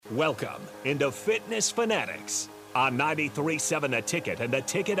Welcome into Fitness Fanatics on 93.7 The Ticket and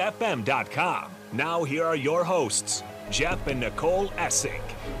theticketfm.com. Now here are your hosts, Jeff and Nicole Essig.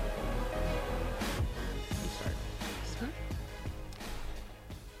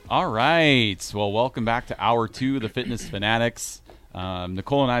 All right. Well, welcome back to Hour 2 of the Fitness Fanatics.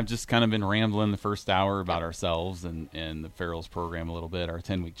 Nicole and I have just kind of been rambling the first hour about ourselves and the Farrell's program a little bit, our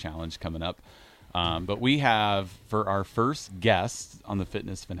 10-week challenge coming up. But we have, for our first guest on the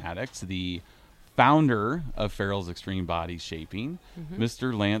Fitness Fanatics, the founder of Farrell's eXtreme Bodyshaping,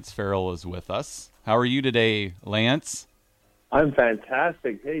 Mr. Lance Farrell is with us. How are you today, Lance? I'm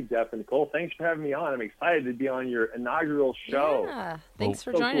fantastic. Hey, Jeff and Nicole, thanks for having me on. I'm excited to be on your inaugural show. Yeah, thanks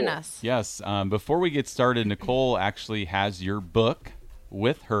for joining us. Yes. Before we get started, Nicole actually has your book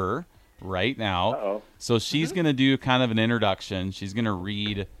with her right now. Uh-oh. So she's going to do kind of an introduction. She's going to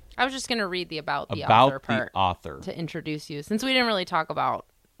read... I was just going to read the about the author part author to introduce you, since we didn't really talk about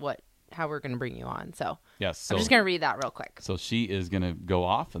how we're going to bring you on. So yes, I'm just going to read that real quick. So she is going to go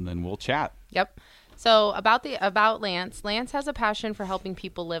off, and then we'll chat. Yep. So about Lance. Lance has a passion for helping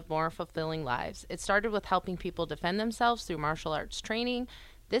people live more fulfilling lives. It started with helping people defend themselves through martial arts training.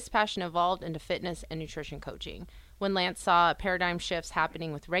 This passion evolved into fitness and nutrition coaching. When Lance saw paradigm shifts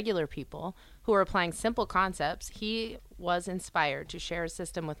happening with regular people who were applying simple concepts, he was inspired to share his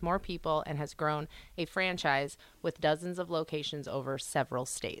system with more people and has grown a franchise with dozens of locations over several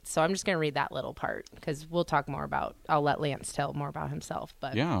states. So I'm just going to read that little part because we'll talk more about, I'll let Lance tell more about himself.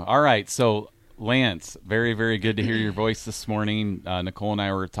 But yeah. All right. So Lance, very, very good to hear your voice this morning. Nicole and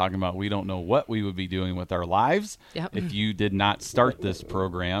I were talking about we don't know what we would be doing with our lives if you did not start this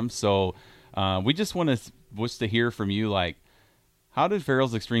program. So we just want to hear from you, like, how did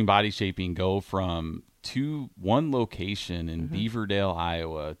Farrell's eXtreme Bodyshaping go from one location in Beaverdale,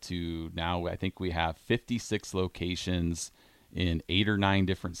 Iowa, to now I think we have 56 locations in 8 or 9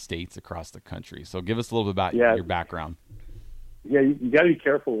 different states across the country. So give us a little bit about your background. Yeah, you got to be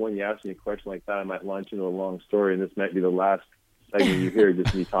careful when you ask me a question like that. I might launch into a long story, and this might be the last segment you hear,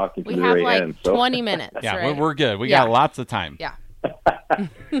 just me talking to the very end. We have 20 minutes. Yeah, right? we're good. We got lots of time. Yeah.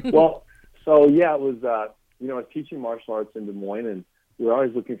 Well, so yeah, it was, I was teaching martial arts in Des Moines, and we were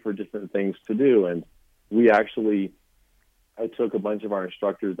always looking for different things to do. And I took a bunch of our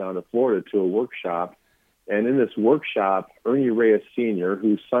instructors down to Florida to a workshop. And in this workshop, Ernie Reyes Sr.,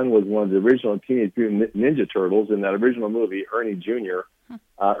 whose son was one of the original Teenage Mutant Ninja Turtles in that original movie, Ernie Jr.,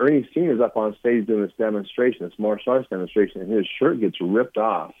 Ernie Sr. is up on stage doing this demonstration, this martial arts demonstration, and his shirt gets ripped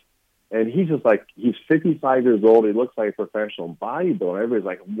off. And he's just like, he's 55 years old. He looks like a professional bodybuilder. Everybody's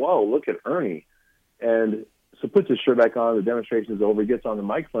like, whoa, look at Ernie. And so puts his shirt back on. The demonstration is over. He gets on the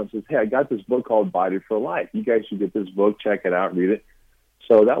microphone and says, hey, I got this book called Body for Life. You guys should get this book, check it out, read it.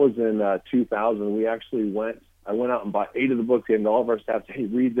 So that was in 2000. We actually I went out and bought 8 of the books, and all of our staff said, hey,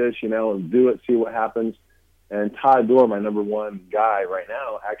 read this, and do it, see what happens. And Todd Dorr, my number one guy right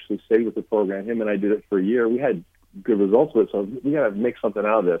now, actually stayed with the program. Him and I did it for a year. We had good results with it, so we got to make something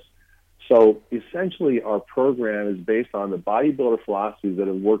out of this. So essentially our program is based on the bodybuilder philosophies that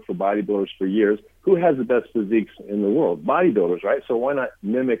have worked for bodybuilders for years. Who has the best physiques in the world? Bodybuilders, right? So why not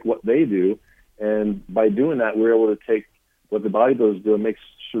mimic what they do? And by doing that, we're able to take what the bodybuilders do and make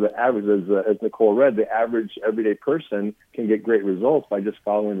sure the average, as Nicole read, the average everyday person can get great results by just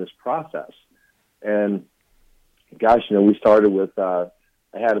following this process. And gosh, we started with, I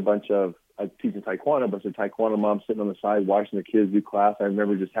had I teaching Taekwondo, but the Taekwondo moms sitting on the side watching the kids do class. I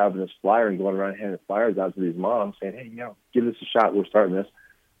remember just having this flyer and going around handing flyers out to these moms saying, hey, give this a shot. We're starting this.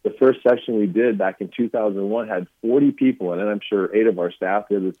 The first session we did back in 2001 had 40 people in it. I'm sure 8 of our staff,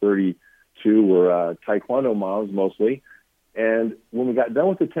 the other 32 were Taekwondo moms mostly. And when we got done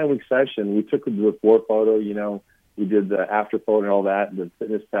with the 10-week session, we took the before photo, we did the after photo and all that, the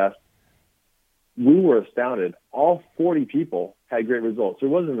fitness test. We were astounded. All 40 people had great results. There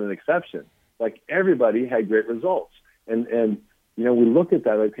wasn't an exception. Like, everybody had great results. And we look at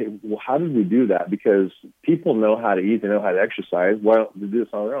that like, hey, well, how did we do that? Because people know how to eat, they know how to exercise. Why don't they do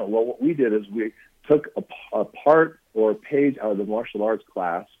this on their own? Well, what we did is we took a part or a page out of the martial arts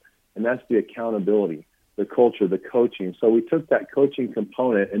class, and that's the accountability, the culture, the coaching. So we took that coaching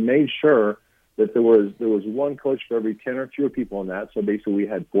component and made sure that there was one coach for every 10 or fewer people in that. So basically we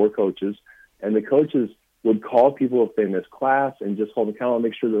had 4 coaches. And the coaches would call people if they missed class and just hold them accountable,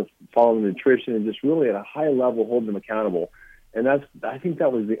 make sure they're following nutrition, and just really at a high level hold them accountable. And I think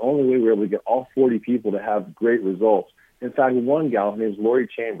that was the only way we were able to get all 40 people to have great results. In fact, one gal, her name is Lori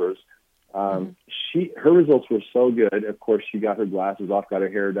Chambers, her results were so good. Of course, she got her glasses off, got her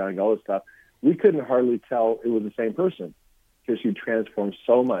hair done, got all this stuff. We couldn't hardly tell it was the same person. because she transformed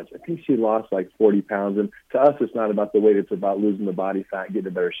so much. I think she lost like 40 pounds. And to us, it's not about the weight. It's about losing the body fat, getting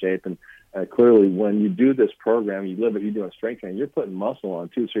in better shape. And clearly, when you do this program, you live it, you're doing strength training, you're putting muscle on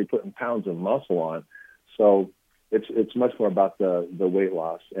too. So you're putting pounds of muscle on. So it's much more about the weight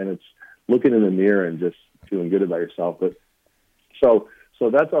loss. And it's looking in the mirror and just feeling good about yourself. But so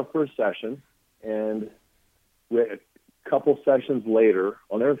that's our first session. And a couple sessions later,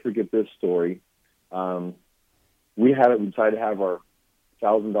 I'll never forget this story. We decided to have our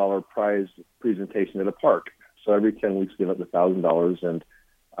 $1,000 prize presentation at a park. So every 10 weeks, give up the $1,000.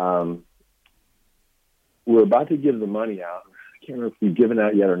 And we're about to give the money out. I can't remember if we've given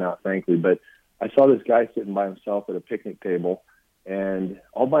out yet or not, frankly, but I saw this guy sitting by himself at a picnic table and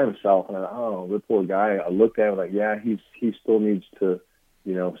all by himself. And I thought, oh, the poor guy. I looked at him like, yeah, he still needs to,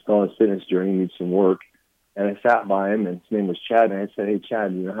 still on his fitness journey, needs some work. And I sat by him, and his name was Chad. And I said, hey,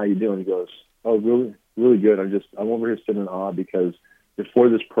 Chad, how you doing? He goes, oh, really, really good. I'm over here sitting in awe because before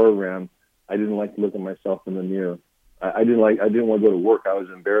this program, I didn't like to look at myself in the mirror. I didn't want to go to work. I was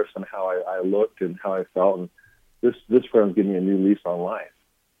embarrassed on how I looked and how I felt. And this program's giving me a new lease on life.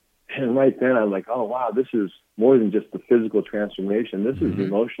 And right then I'm like, oh, wow, this is more than just the physical transformation. This is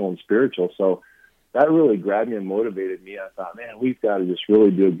emotional and spiritual. So that really grabbed me and motivated me. I thought, man, we've got to just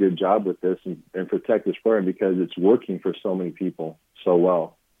really do a good job with this and protect this program because it's working for so many people so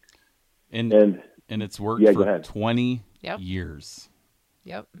well. And it's worked for 20 years.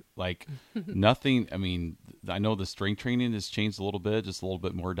 Yep. Like nothing. I mean, I know the strength training has changed a little bit, just a little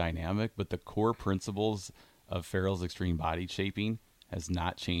bit more dynamic, but the core principles of Farrell's Extreme Body Shaping has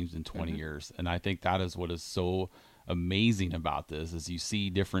not changed in 20 years. And I think that is what is so amazing about this is you see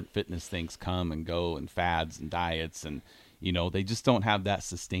different fitness things come and go and fads and diets and, they just don't have that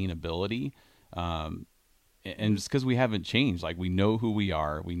sustainability. And just because we haven't changed, like we know who we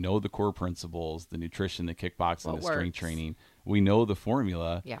are, we know the core principles, the nutrition, the kickboxing, the strength training, we know the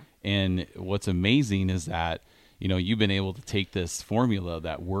formula. Yeah. And what's amazing is that, you've been able to take this formula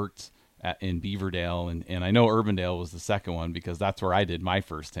that worked in Beaverdale, and I know Urbandale was the second one because that's where I did my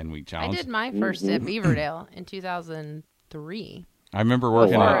first 10-week challenge. I did my first at Beaverdale in 2003. I remember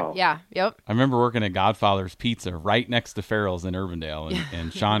working Yep. I remember working at Godfather's Pizza right next to Farrell's in Urbandale,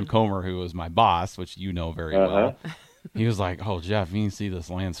 and Sean Comer, who was my boss, which you know very well, he was like, "Oh, Jeff, you can see this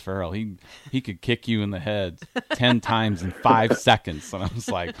Lance Farrell. He could kick you in the head 10 times in 5 seconds." And I was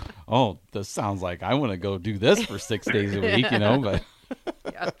like, "Oh, this sounds like I want to go do this for 6 days a week," but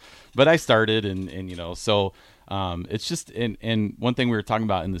but I started and so it's just and one thing we were talking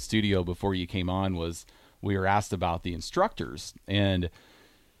about in the studio before you came on was we were asked about the instructors. And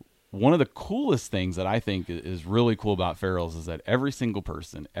one of the coolest things that I think is really cool about Farrell's is that every single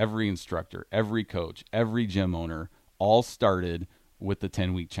person, every instructor, every coach, every gym owner all started with the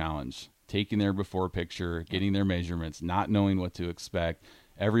 10-week challenge, taking their before picture, getting their measurements, not knowing what to expect,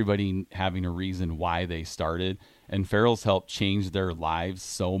 everybody having a reason why they started. And Farrell's helped change their lives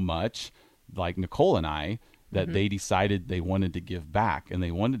so much, like Nicole and I, that they decided they wanted to give back and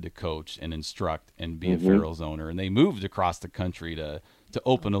they wanted to coach and instruct and be a Farrell's owner. And they moved across the country to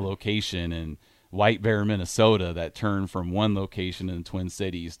open a location in White Bear, Minnesota that turned from one location in the Twin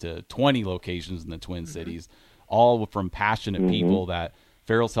Cities to 20 locations in the Twin Cities, all from passionate people that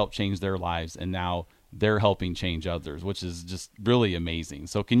Farrell's helped change their lives. And now they're helping change others, which is just really amazing.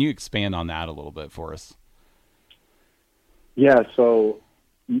 So can you expand on that a little bit for us? Yeah. So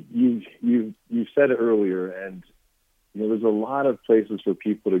you said it earlier, and there's a lot of places for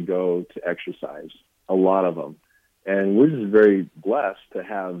people to go to exercise, a lot of them, and we're just very blessed to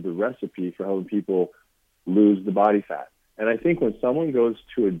have the recipe for helping people lose the body fat. And I think when someone goes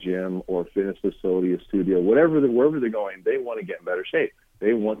to a gym or a fitness facility, a studio, wherever they're going, they want to get in better shape.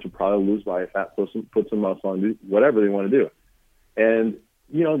 They want to probably lose body fat, put some muscle on, do whatever they want to do, and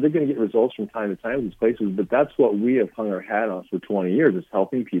they're going to get results from time to time in these places, but that's what we have hung our hat on for 20 years is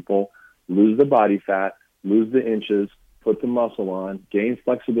helping people lose the body fat, lose the inches, put the muscle on, gain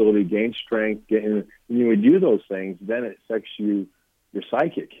flexibility, gain strength. When you do those things, then it affects your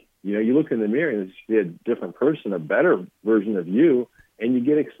psychic. You look in the mirror and you see a different person, a better version of you, and you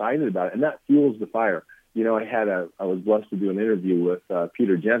get excited about it, and that fuels the fire. I was blessed to do an interview with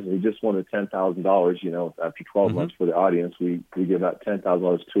Peter Jensen. He just won the $10,000. After 12 months for the audience, we give out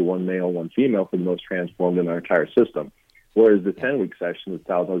 $10,000 to one male, one female for the most transformed in our entire system. Whereas the 10-week session, the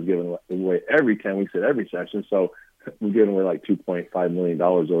 $1,000 given away every 10 weeks at every session. So we've given away like $2.5 million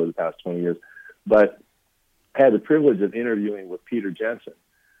over the past 20 years. But I had the privilege of interviewing with Peter Jensen.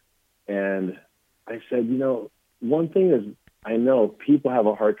 And I said, one thing is, I know people have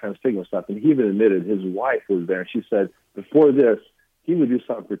a hard time sticking with stuff, and he even admitted his wife was there. And she said, before this, he would do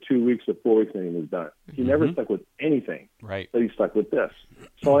something for 2 weeks or 4 weeks and he was done. He never stuck with anything. Right. But he stuck with this.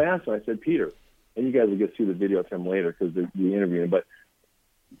 So I asked him, I said, Peter, and you guys will get to see the video of him later because we interviewed him, but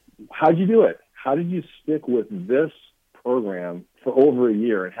how'd you do it? How did you stick with this program for over a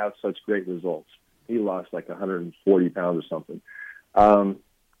year and have such great results? He lost like 140 pounds or something.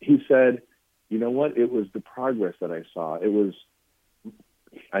 He said, you know what? It was the progress that I saw. It was,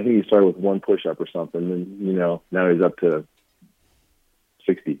 I think he started with 1 push-up or something, and, now he's up to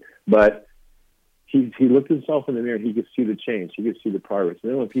 60. But he looked at himself in the mirror, and he could see the change. He could see the progress.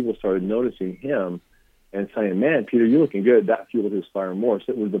 And then when people started noticing him and saying, man, Peter, you're looking good, that fueled his fire more.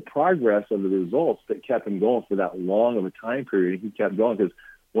 So it was the progress of the results that kept him going for that long of a time period. He kept going because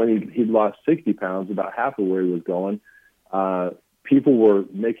when he'd lost 60 pounds, about half of where he was going, people were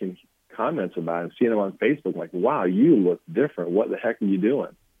making comments about him, seeing him on Facebook, like, wow, you look different. What the heck are you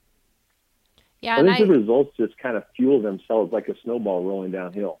doing? Yeah, I think the results just kind of fuel themselves like a snowball rolling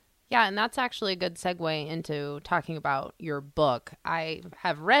downhill. Yeah, and that's actually a good segue into talking about your book. I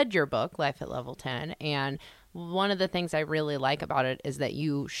have read your book, Life at Level 10, and one of the things I really like about it is that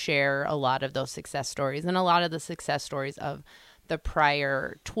you share a lot of those success stories and a lot of the success stories of the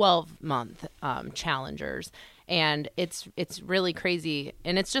prior 12-month challengers. And it's really crazy.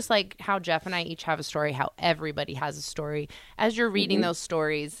 And it's just like how Jeff and I each have a story, how everybody has a story. As you're reading those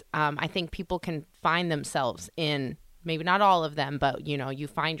stories, I think people can find themselves in, maybe not all of them, but, you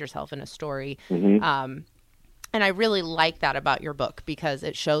find yourself in a story. And I really like that about your book because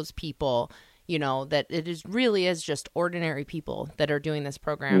it shows people, that it really is just ordinary people that are doing this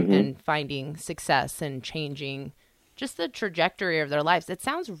program and finding success and changing just the trajectory of their lives. It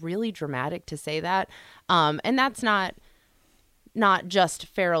sounds really dramatic to say that. And that's not just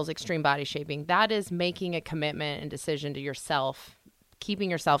Farrell's Extreme Body Shaping. That is making a commitment and decision to yourself, keeping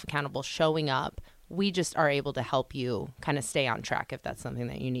yourself accountable, showing up. We just are able to help you kind of stay on track if that's something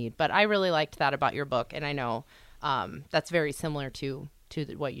that you need. But I really liked that about your book. And I know that's very similar to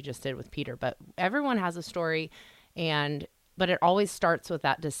what you just did with Peter. But everyone has a story, but it always starts with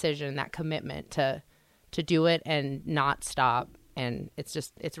that decision, that commitment to do it and not stop. And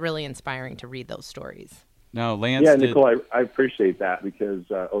it's really inspiring to read those stories. Now, Lance. Yeah, Nicole, I appreciate that because,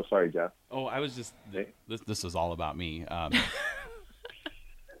 sorry, Jeff. Oh, I was just, this is all about me.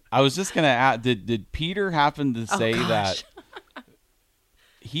 I was just going to add, did Peter happen to say that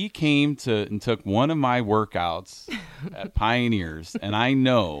he came and took one of my workouts at Pioneers, and I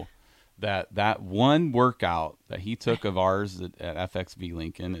know that one workout that he took of ours at FXV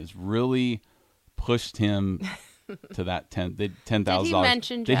Lincoln is really pushed him to that $10,000. Did he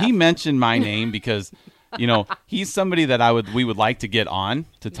mention Did Jeff? he mention my name? Because, he's somebody that we would like to get on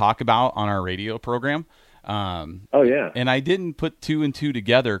to talk about on our radio program. Oh yeah. And I didn't put 2 and 2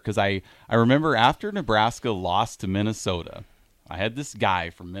 together because I remember after Nebraska lost to Minnesota, I had this guy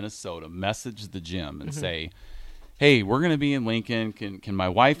from Minnesota message the gym and say, hey, we're going to be in Lincoln. Can my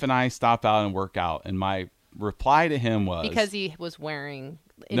wife and I stop out and work out? And my reply to him was, because he was wearing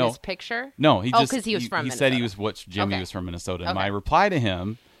his picture? No, because he was from Minnesota. He said he was which gym he was from Minnesota. And my reply to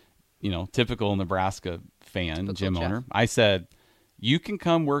him, typical Nebraska fan, gym owner, I said, you can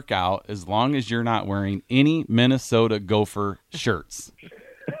come work out as long as you're not wearing any Minnesota Gopher shirts.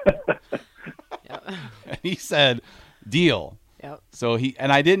 And he said, deal. Yep. So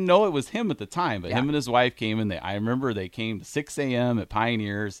I didn't know it was him at the time, but him and his wife came and I remember they came to 6 a.m. at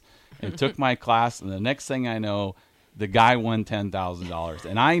Pioneers and took my class. And the next thing I know, the guy won $10,000.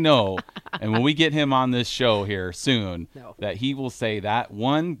 And I know, and when we get him on this show here soon, that he will say that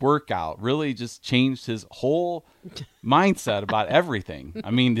one workout really just changed his whole mindset about everything. I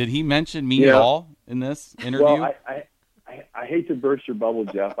mean, did he mention me at all in this interview? Well, I hate to burst your bubble,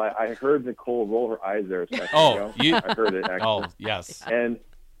 Jeff. I heard Nicole roll her eyes there a second ago. I heard it, actually. Oh, yes.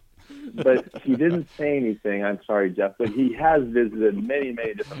 But he didn't say anything. I'm sorry, Jeff, but he has visited many,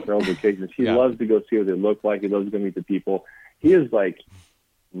 many different Farrell locations. He loves to go see what they look like. He loves to go meet the people. He is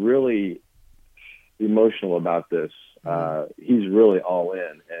really emotional about this. He's really all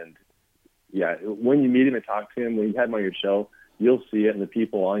in. And when you meet him and talk to him, when you have him on your show, you'll see it, and the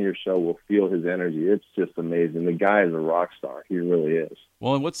people on your show will feel his energy. It's just amazing. The guy is a rock star. He really is.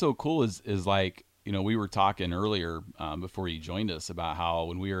 Well, and what's so cool is we were talking earlier before you joined us about how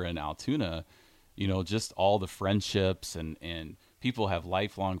when we were in Altoona, just all the friendships and people have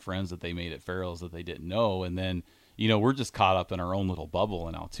lifelong friends that they made at Farrell's that they didn't know. And then, we're just caught up in our own little bubble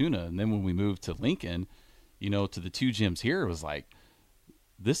in Altoona. And then when we moved to Lincoln, to the 2 gyms here, it was like,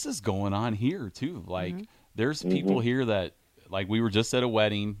 this is going on here too. There's people here that, we were just at a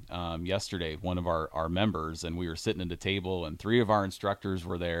wedding yesterday, one of our members, and we were sitting at a table, and 3 of our instructors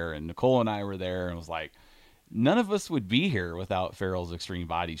were there, and Nicole and I were there, and it was like, none of us would be here without Farrell's Extreme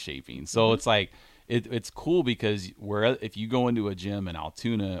Body Shaping. So it's like, it's cool because if you go into a gym in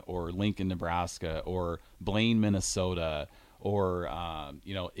Altoona or Lincoln, Nebraska, or Blaine, Minnesota, or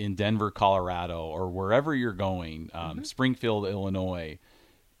in Denver, Colorado, or wherever you're going, Springfield, Illinois,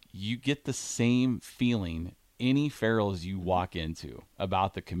 you get the same feeling any Farrell's you walk into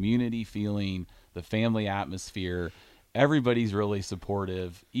about the community feeling, the family atmosphere. Everybody's really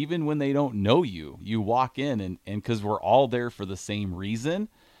supportive, even when they don't know you. You walk in and because we're all there for the same reason.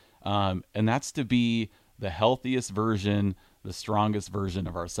 And that's to be the healthiest version, the strongest version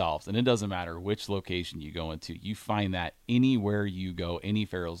of ourselves. And it doesn't matter which location you go into. You find that anywhere you go, any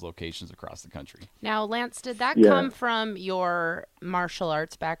Farrell's locations across the country. Now, Lance, did that come from your martial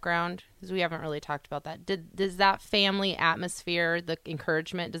arts background? Because we haven't really talked about that. Does that family atmosphere, the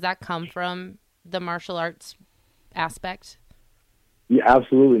encouragement, does that come from the martial arts aspect? Yeah,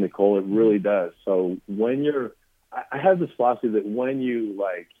 absolutely, Nicole. It really does. So I have this philosophy that when you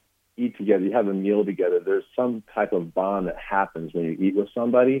eat together, you have a meal together, there's some type of bond that happens when you eat with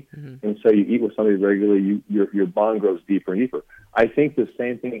somebody. And so you eat with somebody regularly, your bond grows deeper and deeper. I think the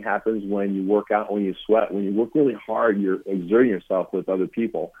same thing happens when you work out, when you sweat. When you work really hard, you're exerting yourself with other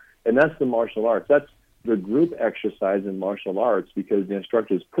people. And that's the martial arts. That's the group exercise in martial arts, because the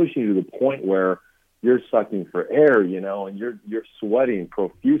instructor is pushing you to the point where you're sucking for air, and you're sweating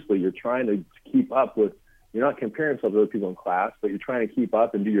profusely. You're trying to keep up with. You're not comparing yourself to other people in class, but you're trying to keep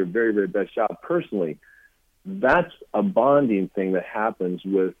up and do your very, very best job personally. That's a bonding thing that happens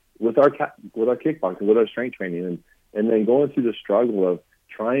with our kickboxing, with our strength training, and then going through the struggle of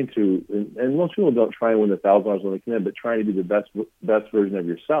trying to. And most people don't try and win $1,000 when they come in, but trying to be the best version of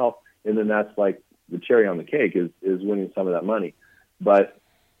yourself. And then that's like the cherry on the cake is winning some of that money. But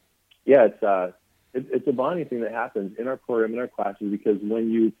yeah, it's a bonding thing that happens in our program, in our classes, because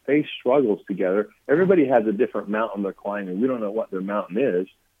when you face struggles together, everybody has a different mountain they're climbing. We don't know what their mountain is,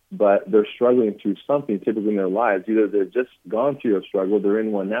 but they're struggling through something typically in their lives. Either they've just gone through a struggle, they're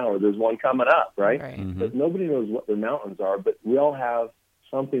in one now, or there's one coming up, right? But nobody knows what their mountains are, but we all have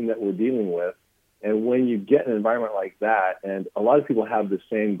something that we're dealing with. And when you get an environment like that, and a lot of people have the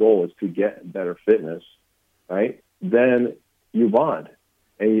same goal, is to get better fitness, right? Then you bond,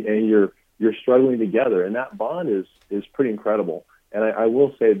 and you're struggling together, and that bond is pretty incredible. And I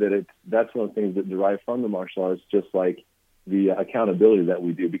will say that that's one of the things that derive from the martial arts, just like the accountability that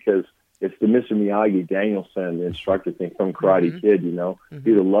we do, because it's the Mr. Miyagi Danielson instructor thing from Karate Kid,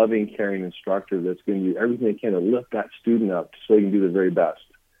 Be the loving, caring instructor that's going to do everything they can to lift that student up so he can do the very best,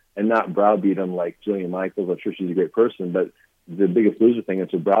 and not browbeat them like Jillian Michaels. I'm sure she's a great person, but the Biggest Loser thing,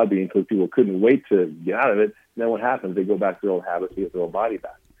 it's a browbeating because people couldn't wait to get out of it. And then what happens? They go back to their old habits to get their old body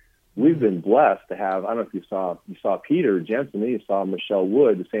back. We've been blessed to have. I don't know if you saw Peter Jensen, then you saw Michelle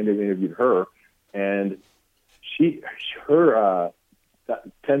Wood the same day we interviewed her, and her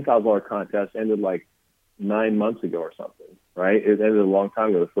 $10,000 contest ended like 9 months ago or something, right? It ended a long time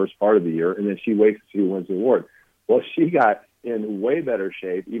ago, the first part of the year, and then she waits to see who wins the award. Well, she got in way better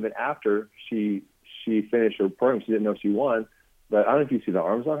shape even after she finished her program. She didn't know she won, but I don't know if you see the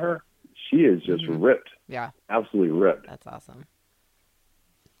arms on her. She is just ripped. Yeah, absolutely ripped. That's awesome.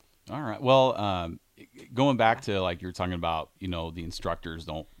 All right. Well, going back to like you're talking about, the instructors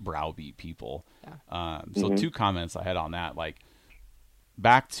don't browbeat people. Yeah. So two comments I had on that, like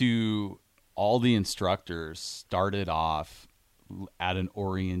back to all the instructors started off at an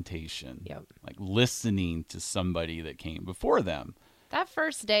orientation, like listening to somebody that came before them. That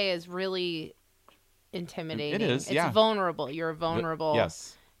first day is really intimidating. It is. It's vulnerable. You're vulnerable.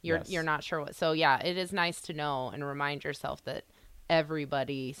 Yes. You're not sure what. So yeah, it is nice to know and remind yourself that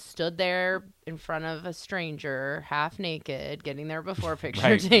everybody stood there in front of a stranger, half naked, getting their before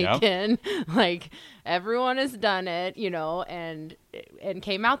picture taken. Yep. Like everyone has done it, and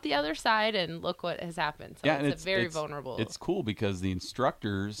came out the other side, and look what has happened. So it's very vulnerable. It's cool because the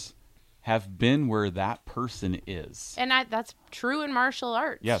instructors have been where that person is, and that's true in martial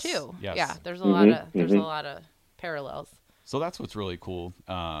arts too. Yes. Yeah, there's a lot of parallels. So that's what's really cool.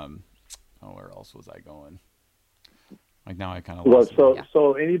 Where else was I going? Like now I kind of lost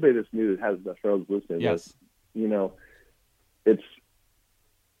so anybody that's new that has the Farrell's listening, yes, it's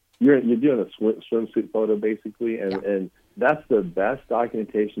you're doing a swimsuit photo basically, and that's the best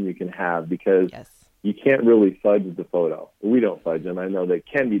documentation you can have, because you can't really fudge the photo. We don't fudge them. I know they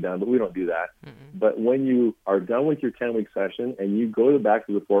can be done, but we don't do that. But when you are done with your 10-week session and you go to the back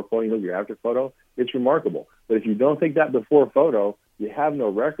of the before photo, you look at your after photo, it's remarkable. But if you don't take that before photo, you have no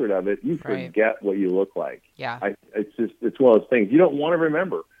record of it, you forget what you look like. Yeah. It's one of those things. You don't want to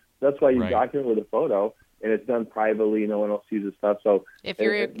remember. That's why you document with a photo, and it's done privately. No one else sees the stuff. So if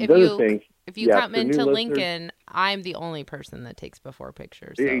If you come into Lincoln, I'm the only person that takes before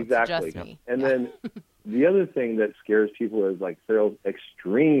pictures. So exactly. It's just me. And then the other thing that scares people is like Farrell's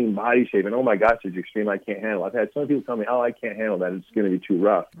extreme body shape. And oh my gosh, it's extreme. I can't handle it. I've had some people tell me, oh, I can't handle that. It's going to be too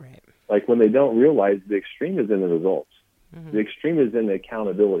rough. Right. Like when they don't realize the extreme is in the results. The extreme is in the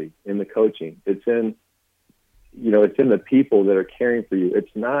accountability, in the coaching. It's in, it's in the people that are caring for you.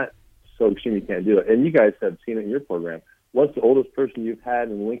 It's not so extreme you can't do it. And you guys have seen it in your program. What's the oldest person you've had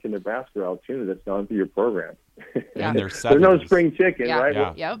in Lincoln, Nebraska, or Altoona that's gone through your program? Yeah. They're no spring chicken, right?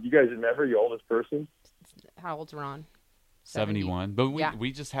 Yeah. Well, you guys remember your oldest person? How old's Ron? 71. But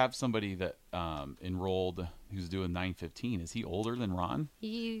we just have somebody that enrolled who's doing 9:15. Is he older than Ron?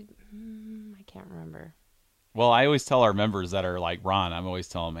 I can't remember. Well, I always tell our members that are like Ron, I'm always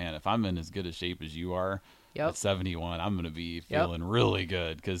telling them, man, if I'm in as good a shape as you are at 71, I'm going to be feeling really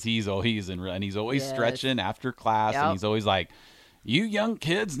good because he's always stretching after class, and he's always like, you young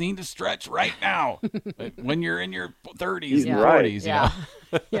kids need to stretch right now when you're in your 30s and 40s.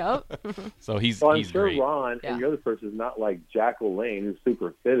 So he's I'm sure great. Ron and the other person is not like Jack LaLanne, who's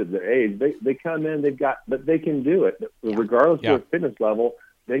super fit at their age. They come in, but they can do it. Regardless of their fitness level,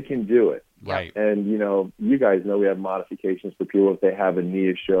 they can do it. Right. And, you guys know we have modifications for people if they have a knee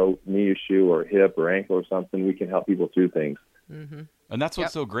issue or hip or ankle or something. We can help people through things. Mm-hmm. And that's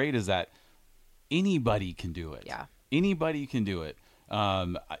what's so great is that anybody can do it. Yeah. Anybody can do it.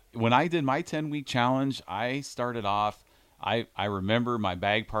 When I did my 10-week challenge, I started off, I remember my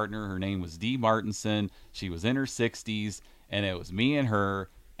bag partner, her name was Dee Martinson. She was in her 60s, and it was me and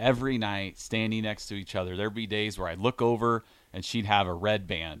her every night standing next to each other. There'd be days where I'd look over, and she'd have a red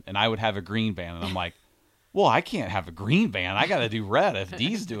band, and I would have a green band. And I'm like, well, I can't have a green band. I got to do red if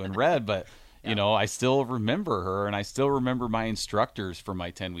Dee's doing red. But, I still remember her, and I still remember my instructors for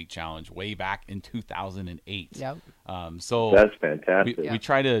my 10-week challenge way back in 2008. Yep. So that's fantastic. We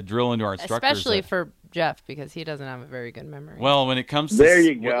try to drill into our instructors. Especially for Jeff, because he doesn't have a very good memory. Well, when it comes to... There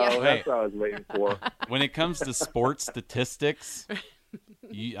you go. That's what I was waiting for. When it comes to sports statistics,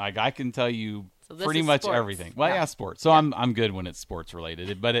 I can tell you... So pretty much sports. Everything. Well, sports. So I'm good when it's sports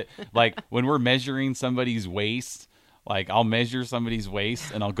related. But when we're measuring somebody's waist, like I'll measure somebody's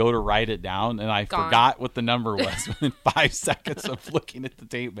waist and I'll go to write it down and I forgot what the number was within 5 seconds of looking at the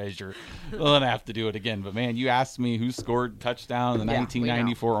tape measure. Well, then I have to do it again. But man, you asked me who scored touchdown in the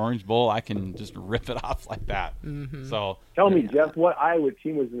 1994 Orange Bowl, I can just rip it off like that. Mm-hmm. So tell me, Jeff, what Iowa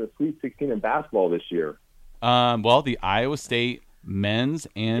team was in the Sweet 16 in basketball this year? Well, the Iowa State men's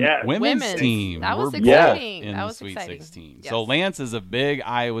and women's team. That was exciting. In that the was Sweet exciting. 16. Yes. So Lance is a big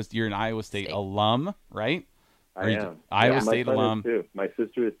you're an Iowa State alum, right? I am. Iowa State alum. Too. My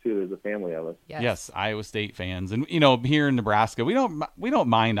sister is too. There's a family of us. Yes, Iowa State fans. And here in Nebraska, we don't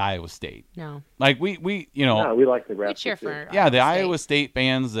mind Iowa State. No. Like we No, we like Nebraska. We cheer for the Iowa State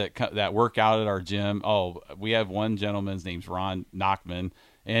fans that work out at our gym. Oh, we have one gentleman, his name's Ron Nachman,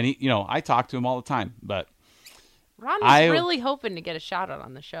 and he I talk to him all the time, but Ron was really hoping to get a shout out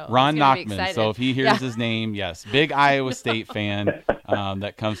on the show. Ron Nachman. So if he hears his name, yes, big Iowa State fan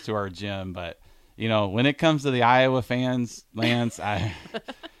that comes to our gym. But when it comes to the Iowa fans, Lance, I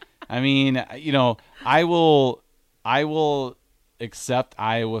will accept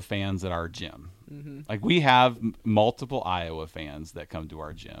Iowa fans at our gym. Mm-hmm. Like we have multiple Iowa fans that come to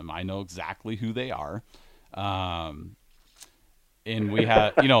our gym. I know exactly who they are. And we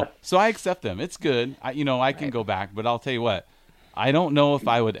have, so I accept them. It's good. I can go back, but I'll tell you what, I don't know if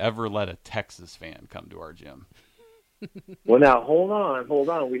I would ever let a Texas fan come to our gym. Well, now, hold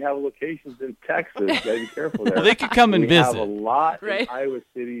on. We have locations in Texas. You got to be careful there. Well, they could come and visit. We have a lot in Iowa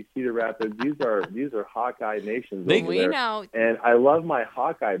City, Cedar Rapids. These are Hawkeye nations over there. Know. And I love my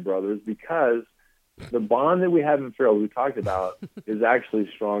Hawkeye brothers because the bond that we have in Farrell, we talked about, is actually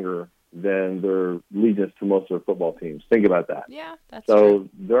stronger than their allegiance to most of their football teams. Think about that. Yeah, that's so true.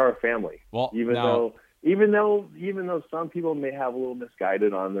 They're our family. Well, even though some people may have a little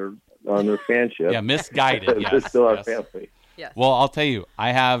misguided on their fanship. Yeah, misguided. Yes, they're still our family. Yes. Well, I'll tell you,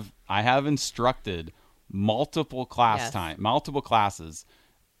 I have instructed multiple classes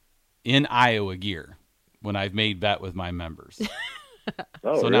in Iowa gear when I've made bet with my members.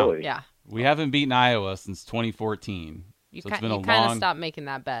 Oh, so really? Yeah. We haven't beaten Iowa since 2014. You so kind of stopped making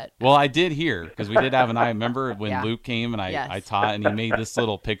that bet. Well, I did here because we did have an Iowa. Remember when Luke came and I taught and he made this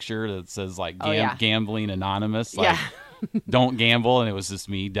little picture that says like gambling anonymous, like don't gamble, and it was just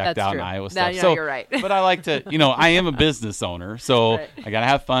me decked out in Iowa stuff. No, you're right. But I like to, I am a business owner, so I got to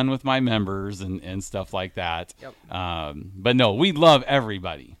have fun with my members and stuff like that. Yep. But no, we love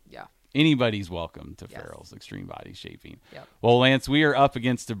everybody. Yeah. Anybody's welcome to Farrell's Extreme Body Shaping. Yep. Well, Lance, we are up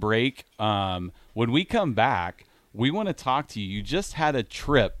against a break. When we come back, we want to talk to you. You just had a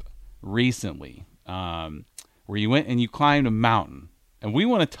trip recently, where you went and you climbed a mountain. And we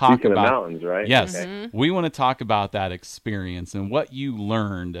want to talk Speaking about of mountains, right? Yes, Mm-hmm. we want to talk about that experience and what you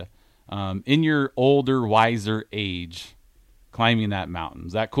learned in your older, wiser age climbing that mountain.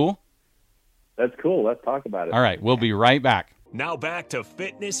 Is that cool? That's cool. Let's talk about it. All right, we'll be right back. Now back to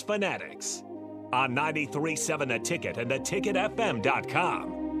Fitness Fanatics on 93.7 The Ticket and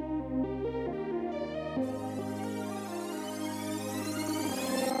theticketfm.com.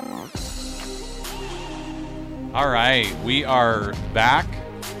 All right, we are back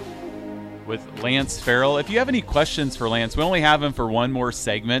with Lance Farrell. If you have any questions for Lance, we only have him for one more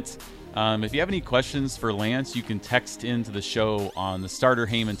segment. If you have any questions for Lance, you can text into the show on the Starter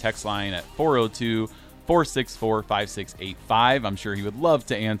Heyman text line at 402-464-5685. I'm sure he would love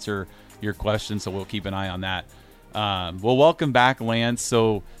to answer your questions, so we'll keep an eye on that. Well, welcome back, Lance.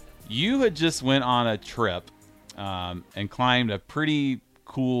 So you had just went on a trip and climbed a pretty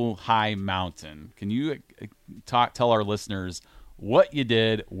cool high mountain. Can you tell our listeners what you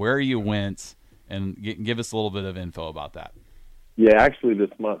did, where you went, and give us a little bit of info about that? Yeah, actually this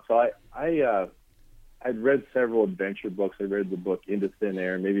month. So I'd read several adventure books. I read the book Into Thin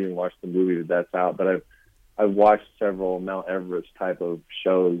Air, maybe even watched the movie that's out. But I've watched several Mount Everest type of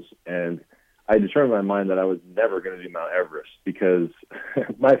shows, and I determined in my mind that I was never going to do Mount Everest because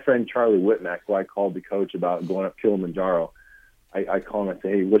my friend Charlie Whitmack, who I called the coach about going up Kilimanjaro, I call him and say,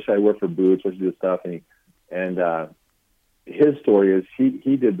 hey, what should I wear for boots? What should I do this stuff? And his story is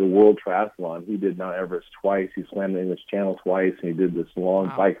he did the World Triathlon. He did Mount Everest twice. He swam the English Channel twice, and he did this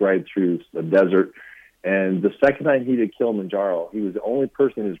long bike ride through the desert. And the second time he did Kilimanjaro, he was the only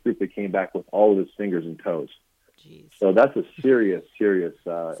person in his group that came back with all of his fingers and toes. Jeez. So that's a serious Sign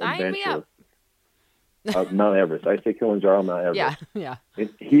me adventure. up. Mount Everest. I say Kilimanjaro, Mount Everest. Yeah. And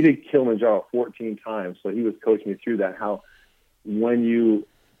he did Kilimanjaro 14 times, so he was coaching me through that, how when you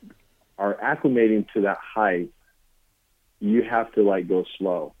are acclimating to that height, you have to go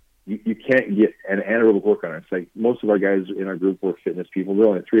slow. You can't get an anaerobic workout. It's like most of our guys in our group were fitness people. There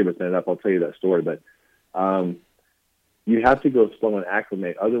were only 3 of us ended up. I'll tell you that story. But you have to go slow and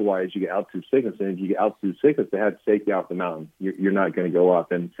acclimate. Otherwise, you get altitude sickness. And if you get altitude sickness, they have to take you off the mountain. You're not going to go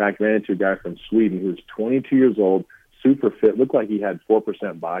up. And in fact, I ran into a guy from Sweden who was 22 years old, super fit, looked like he had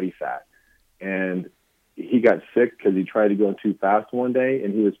 4% body fat. And he got sick because he tried to go too fast one day,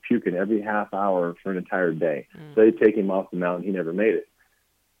 and he was puking every half hour for an entire day. So they take him off the mountain. He never made it.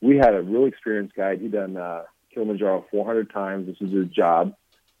 We had a real experienced guy. He'd done Kilimanjaro 400 times. This was his job,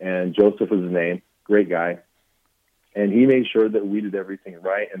 and Joseph was his name. Great guy. And he made sure that we did everything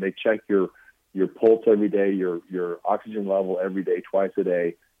right, and they check your pulse every day, your oxygen level every day, twice a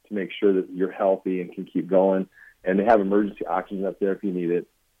day, to make sure that you're healthy and can keep going. And they have emergency oxygen up there if you need it.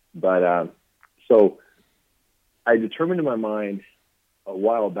 But so I determined in my mind a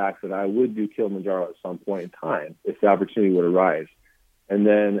while back that I would do Kilimanjaro at some point in time if the opportunity would arise. And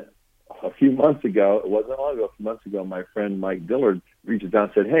then a few months ago, it wasn't long ago, a few months ago, my friend Mike Dillard reaches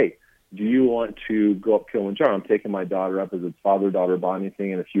out and said, hey, do you want to go up Kilimanjaro? I'm taking my daughter up as a father-daughter bonding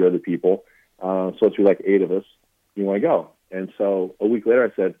thing and a few other people. So it's 8 of us. You want to go? And so a week later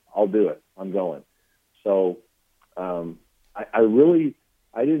I said, I'll do it. I'm going. So I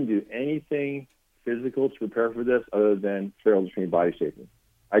didn't do anything physical to prepare for this other than Farrell Extreme Bodyshaping.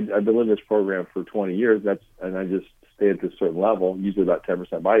 I've been living this program for 20 years. And I just stay at this certain level, usually about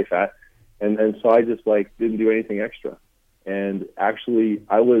 10% body fat. And so I just didn't do anything extra. And actually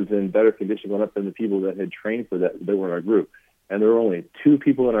I was in better condition going up than the people that had trained for that were in our group. And there were only 2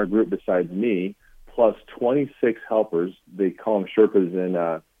 people in our group besides me, plus 26 helpers. They call them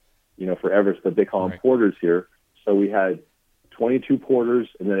Sherpas for Everest, but they call them porters here. So we had 22 porters,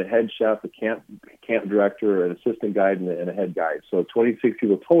 and then a head chef, a camp director, an assistant guide, and a head guide. So 26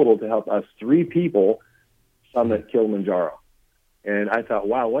 people total to help us 3 people summit Kilimanjaro. And I thought,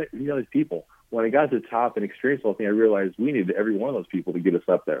 wow, what are these people? When I got to the top and experienced the whole thing, I realized we needed every one of those people to get us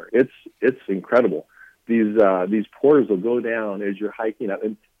up there. It's incredible. These porters will go down as you're hiking up,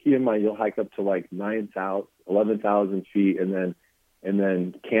 and keep in mind you'll hike up to 11,000 feet, and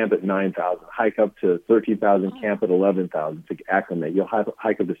then camp at 9,000. Hike up to 13,000, camp at 11,000 to acclimate. You'll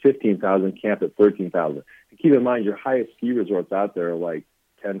hike up to 15,000, camp at 13,000. Keep in mind your highest ski resorts out there are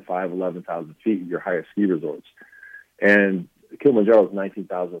 10, 5, 11,000 feet. Your highest ski resorts, and Kilimanjaro is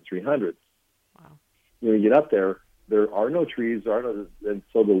 19,300. Wow. When you get up there are no trees, and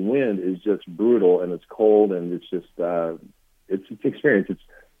so the wind is just brutal, and it's cold, and it's just it's experience.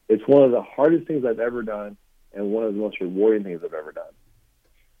 It's one of the hardest things I've ever done, and one of the most rewarding things I've ever done.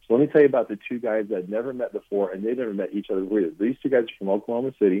 So let me tell you about the 2 guys that I'd never met before, and they never met each other. These 2 guys are from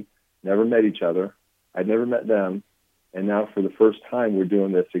Oklahoma City, never met each other. I'd never met them, And now for the first time, we're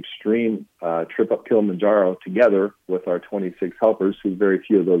doing this extreme trip up Kilimanjaro together with our 26 helpers, who very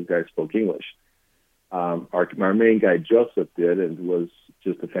few of those guys spoke English. Our main guy, Joseph, did, and was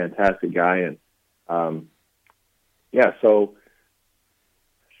just a fantastic guy. And so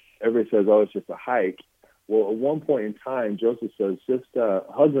everybody says, oh, it's just a hike. Well, at one point in time, Joseph says, just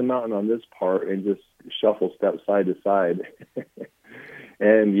hug the mountain on this part and just shuffle steps side to side.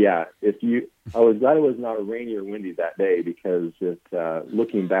 And I was glad it was not rainy or windy that day, because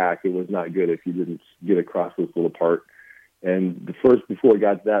looking back, it was not good if you didn't get across this little part. And before we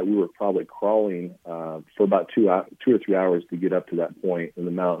got to that, we were probably crawling for about 2 or 3 hours to get up to that point in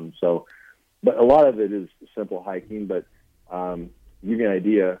the mountain. So, but a lot of it is simple hiking. But to give you an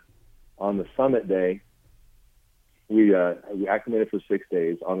idea, on the summit day, we acclimated for 6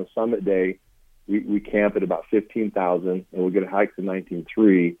 days. On the summit day, we camp at about 15,000, and we get a hike to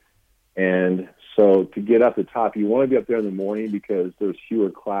 19.3. And so to get up the top, you want to be up there in the morning because there's fewer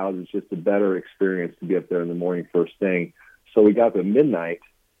clouds. It's just a better experience to be up there in the morning first thing. So we got up at midnight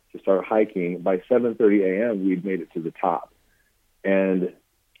to start hiking. By 7:30 a.m., we'd made it to the top. And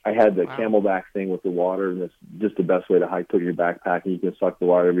I had the camelback thing with the water, and it's just the best way to hike. Put in your backpack, and you can suck the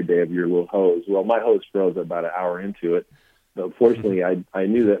water every day of your little hose. Well, my hose froze about an hour into it. But fortunately, I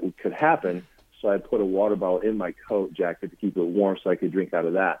knew that it could happen, so I put a water bottle in my coat jacket to keep it warm so I could drink out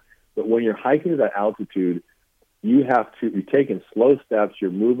of that. But when you're hiking to that altitude, you're taking slow steps,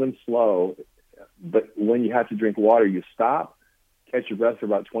 you're moving slow, but when you have to drink water, you stop, catch your breath for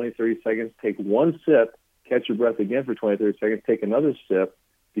about 20, 30 seconds, take one sip, catch your breath again for 20, 30 seconds, take another sip,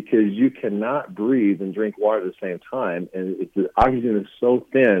 because you cannot breathe and drink water at the same time. And the oxygen is so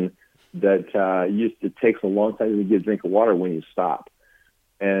thin that it takes a long time to get a drink of water when you stop.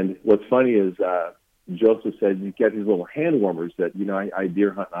 And what's funny is Joseph said you get these little hand warmers that, I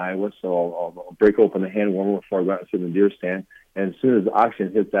deer hunt in Iowa, so I'll break open the hand warmer before I go out and sit in the deer stand. And as soon as the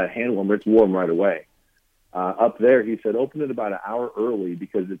oxygen hits that hand warmer, it's warm right away. Up there, he said, open it about an hour early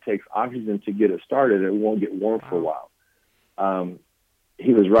because it takes oxygen to get it started. It won't get warm for a while.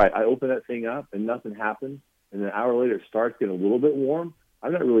 He was right. I opened that thing up and nothing happened. And an hour later, it starts getting a little bit warm.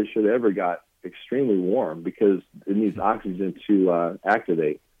 I'm not really sure they ever got extremely warm because it needs oxygen to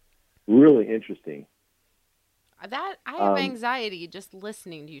activate. Really interesting. That I have anxiety just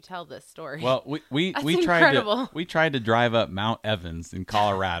listening to you tell this story. Well, we tried to drive up Mount Evans in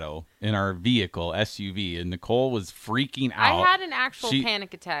Colorado in our vehicle SUV, and Nicole was freaking out. I had an actual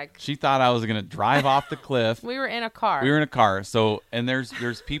panic attack. She thought I was going to drive off the cliff. We were in a car. So, and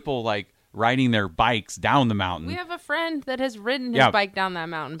there's people like riding their bikes down the mountain. We have a friend that has ridden his bike down that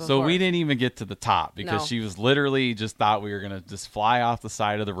mountain before. So we didn't even get to the top because she was literally just thought we were going to just fly off the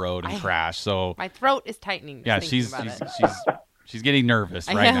side of the road and crash. So my throat is tightening. Yeah, she's getting nervous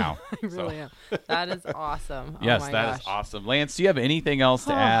right now. I really am. That is awesome. Yes, that is awesome. Lance, do you have anything else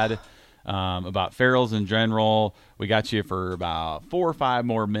to add about Farrells in general? We got you for about 4 or 5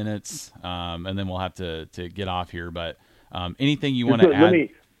 more minutes, and then we'll have to get off here. But anything you want to add?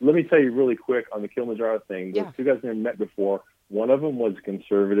 Let me tell you really quick on the Kilimanjaro thing. Those two guys never met before. One of them was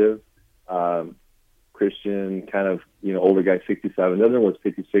conservative, Christian, kind of, older guy, 67. The other one was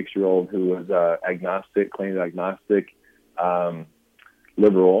 56-year-old who was agnostic, claimed agnostic,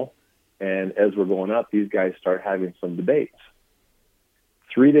 liberal. And as we're going up, these guys start having some debates.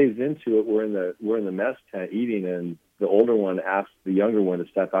 3 days into it, we're in the mess tent eating, and the older one asked the younger one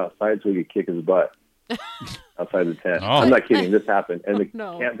to step outside so he could kick his butt. Outside the tent. I'm not kidding. This happened, and the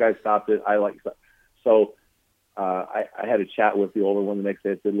camp guy stopped it. I had a chat with the older one the next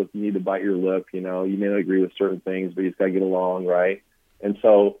day. I said, "Look, you need to bite your lip. You may not agree with certain things, but you just got to get along, right?" And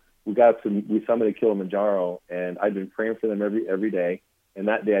so we summited Kilimanjaro, and I've been praying for them every day. And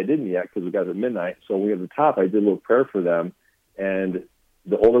that day I didn't yet because we got at midnight. So when we got to the top, I did a little prayer for them, and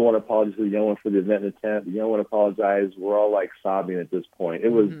the older one apologized to the young one for the event in the tent. The young one apologized. We're all like sobbing at this point.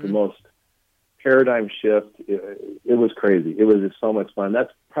 It was the most paradigm shift. It was crazy. It was just so much fun.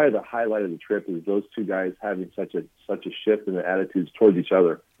 That's probably the highlight of the trip, is those two guys having such a shift in their attitudes towards each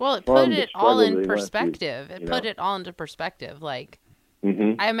other. Well, it put it all in perspective. It put it all into perspective. Like,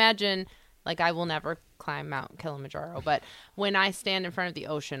 I imagine, like, I will never climb Mount Kilimanjaro, but when I stand in front of the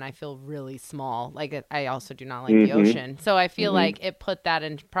ocean, I feel really small. Like, I also do not like the ocean. So I feel like it put that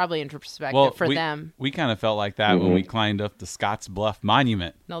probably into perspective for them. We kind of felt like that when we climbed up the Scotts Bluff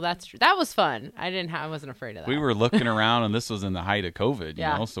Monument. No, that's true. That was fun. I wasn't afraid of that. We were looking around, and this was in the height of COVID, you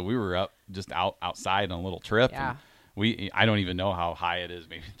know, so we were outside on a little trip. Yeah. And I don't even know how high it is,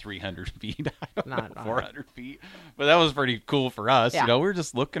 maybe 300 feet, 400 feet. But that was pretty cool for us. Yeah. We were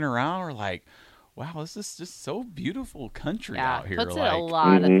just looking around. We're like, wow, this is just so beautiful country Yeah, out here. puts like, a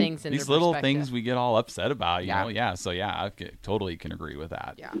lot of things into these little perspective. things we get all upset about, you Yeah. know? Yeah, so yeah, totally can agree with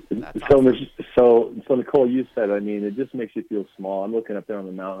that. Yeah, that's So, awesome. so Nicole, you said, I mean, it just makes you feel small. I'm looking up there on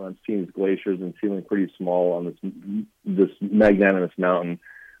the mountain. I'm seeing these glaciers and feeling pretty small on this magnanimous mountain.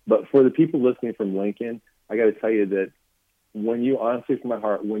 But for the people listening from Lincoln, I got to tell you that when you, honestly, from my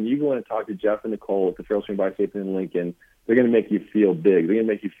heart, when you go in and talk to Jeff and Nicole at the Farrell Stream Bodyshaping in Lincoln, they're going to make you feel big. They're going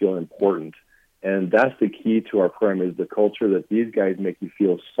to make you feel important. And that's the key to our program, is the culture that these guys make you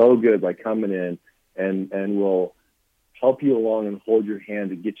feel so good by coming in and will help you along and hold your hand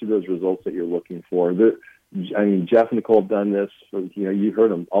to get you those results that you're looking for. I mean, Jeff and Nicole have done this for, you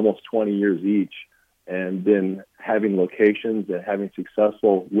heard them, almost 20 years each, and been having locations and having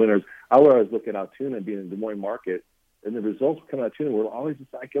successful winners. I would always look at Altoona being in the Des Moines market, and the results coming out of Altoona were always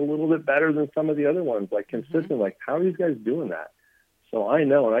just like a little bit better than some of the other ones, like consistent. Like, how are these guys doing that? So I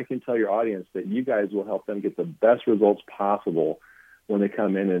know, and I can tell your audience, that you guys will help them get the best results possible when they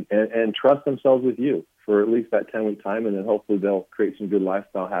come in and trust themselves with you for at least that 10-week time, and then hopefully they'll create some good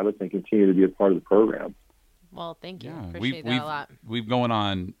lifestyle habits and continue to be a part of the program. Well, thank you. Yeah, Appreciate that a lot. We've going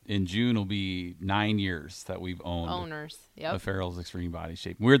on, in June will be 9 years that we've owned the Farrell's Extreme Body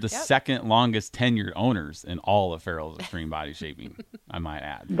Shaping. We're the second longest tenured owners in all of Farrell's Extreme Body Shaping, I might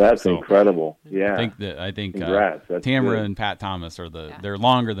add. That's incredible. Yeah. I think Congrats. Tamara and Pat Thomas are they're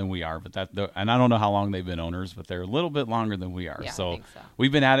longer than we are, but and I don't know how long they've been owners, but they're a little bit longer than we are. Yeah, so, I think so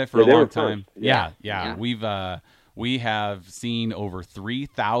we've been at it for a long time. Yeah. We have seen over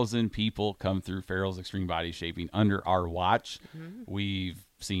 3,000 people come through Farrell's Extreme Body Shaping under our watch. We've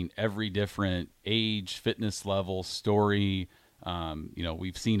seen every different age, fitness level, story.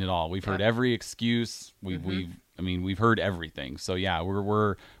 We've seen it all. We've heard every excuse. We've heard everything. So yeah,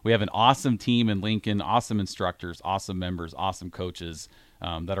 we have an awesome team in Lincoln, awesome instructors, awesome members, awesome coaches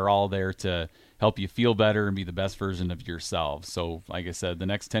that are all there to help you feel better and be the best version of yourself. So like I said, the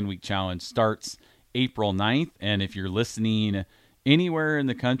next 10-week challenge starts April 9th. And if you're listening anywhere in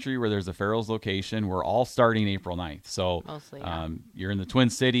the country where there's a Farrell's location, we're all starting April 9th. So mostly, you're in the Twin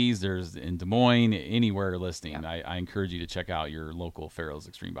Cities, there's in Des Moines, anywhere listening. I encourage you to check out your local Farrell's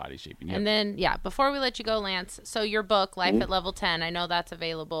Extreme Body Shaping. And then, before we let you go, Lance, so your book, Life at Level 10, I know that's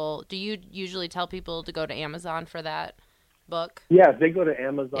available. Do you usually tell people to go to Amazon for that book? Yeah, if they go to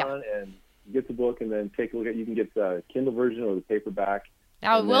Amazon and get the book and then take a look at it, you can get the Kindle version or the paperback.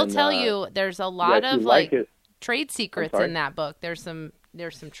 Now, I will tell you, there's a lot of trade secrets in that book. There's some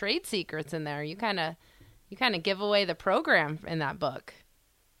trade secrets in there. You kind of give away the program in that book.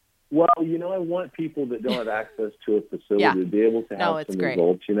 Well, I want people that don't have access to a facility to be able to have some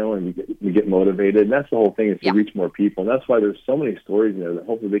results, and we get motivated. And that's the whole thing, is to reach more people. And that's why there's so many stories in there that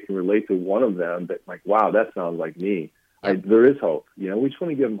hopefully they can relate to one of them that, like, wow, that sounds like me. There is hope. We just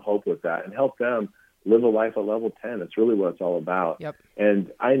want to give them hope with that and help them live a life at level 10. That's really what it's all about. Yep.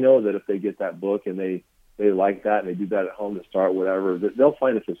 And I know that if they get that book and they like that and they do that at home to start, whatever, they'll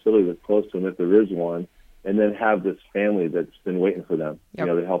find a facility that's close to them if there is one, and then have this family that's been waiting for them,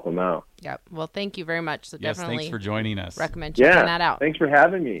 to help them out. Yep. Well, thank you very much. So definitely thanks for joining us. Recommend checking that out. Thanks for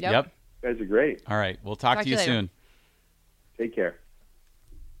having me. Yep. You guys are great. All right. We'll talk to you soon. Take care.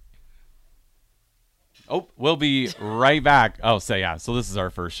 Oh, we'll be right back. Oh, so this is our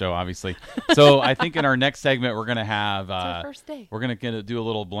first show, obviously. So I think in our next segment, we're going to have, it's our first day. We're going to do a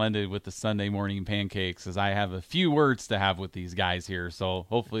little blended with the Sunday morning pancakes, as I have a few words to have with these guys here. So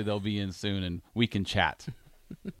hopefully they'll be in soon and we can chat.